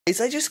is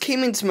I just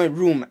came into my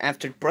room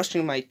after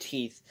brushing my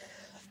teeth,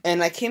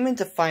 and I came in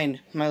to find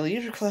my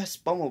leader class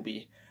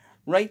Bumblebee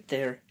right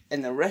there,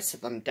 and the rest of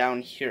them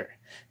down here.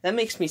 That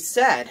makes me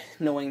sad,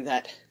 knowing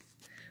that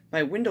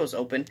my window's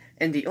open,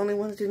 and the only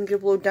one that didn't get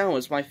blown down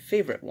was my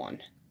favorite one.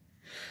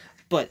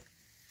 But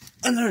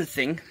another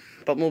thing,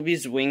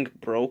 Bumblebee's wing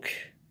broke,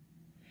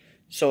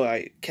 so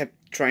I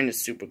kept trying to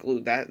super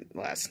glue that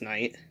last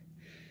night.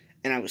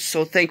 And I was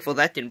so thankful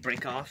that didn't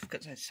break off,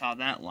 because I saw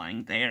that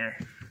lying there.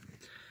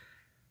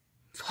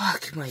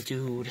 Fuck, my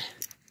dude.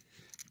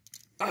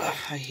 Ugh,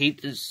 I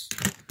hate this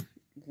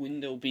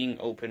window being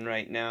open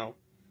right now.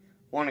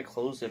 I want to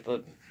close it,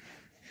 but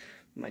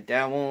my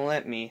dad won't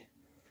let me.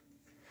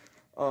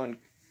 Oh, and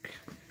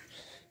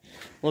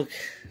look,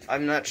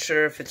 I'm not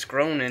sure if it's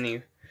grown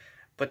any,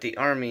 but the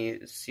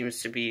army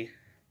seems to be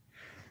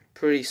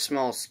pretty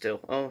small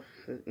still. Oh,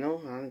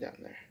 no, I'm down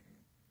there.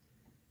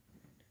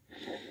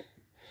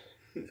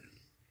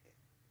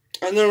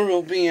 And there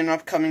will be an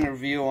upcoming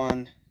review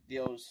on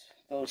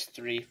those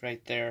three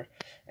right there,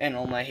 and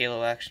all my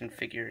Halo action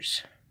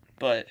figures.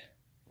 But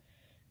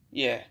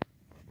yeah,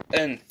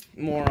 and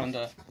more on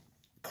the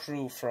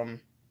crew from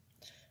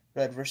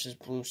Red vs.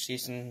 Blue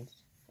season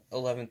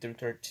 11 through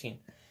 13.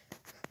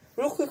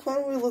 Real quick, why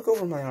don't we look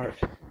over my art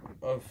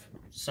of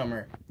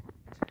summer?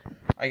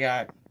 I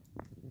got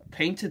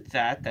painted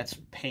that's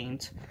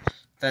paint,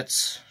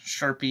 that's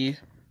Sharpie,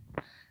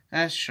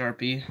 that's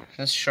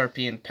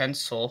Sharpie and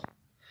pencil.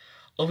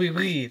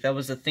 That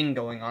was a thing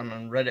going on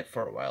Reddit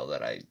for a while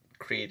that I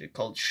created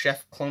called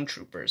Chef Clone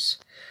Troopers.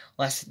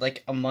 Lasted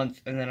like a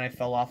month, and then I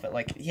fell off it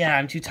like, yeah,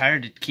 I'm too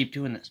tired to keep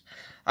doing this.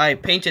 I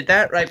painted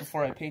that right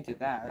before I painted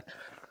that.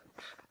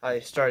 I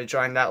started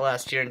drawing that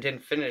last year and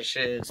didn't finish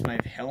it. It's my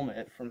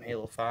helmet from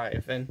Halo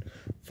 5 and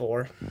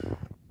 4.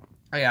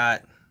 I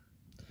got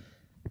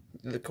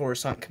the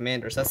Coruscant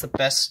Commanders. That's the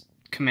best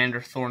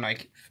Commander Thorn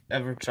I've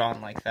ever drawn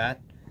like that.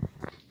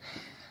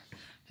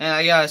 And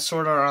I got a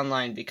Sword Art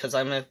Online because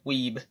I'm a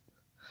weeb.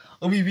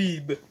 A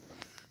weeb.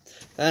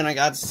 And I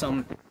got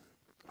some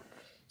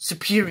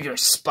Superior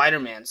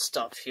Spider-Man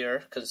stuff here,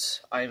 because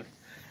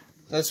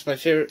that's my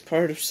favorite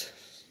part of...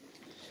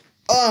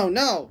 Oh,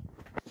 no!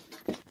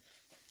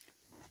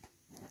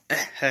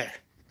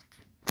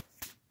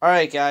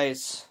 Alright,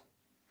 guys.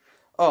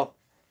 Oh,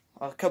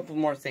 a couple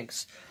more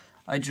things.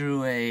 I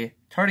drew a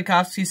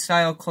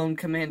Tartakovsky-style Clone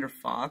Commander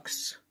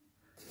Fox.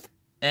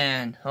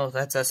 And, oh,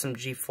 that's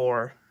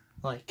SMG4.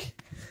 Like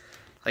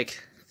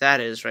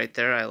that is right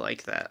there. I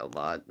like that a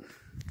lot.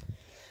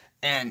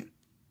 And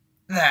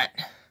that.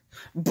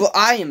 But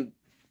I am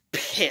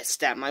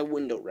pissed at my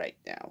window right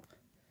now.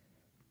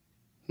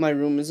 My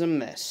room is a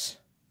mess.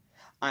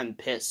 I'm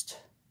pissed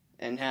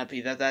and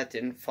happy that that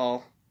didn't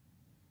fall.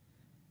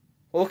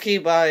 Okay,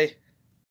 bye.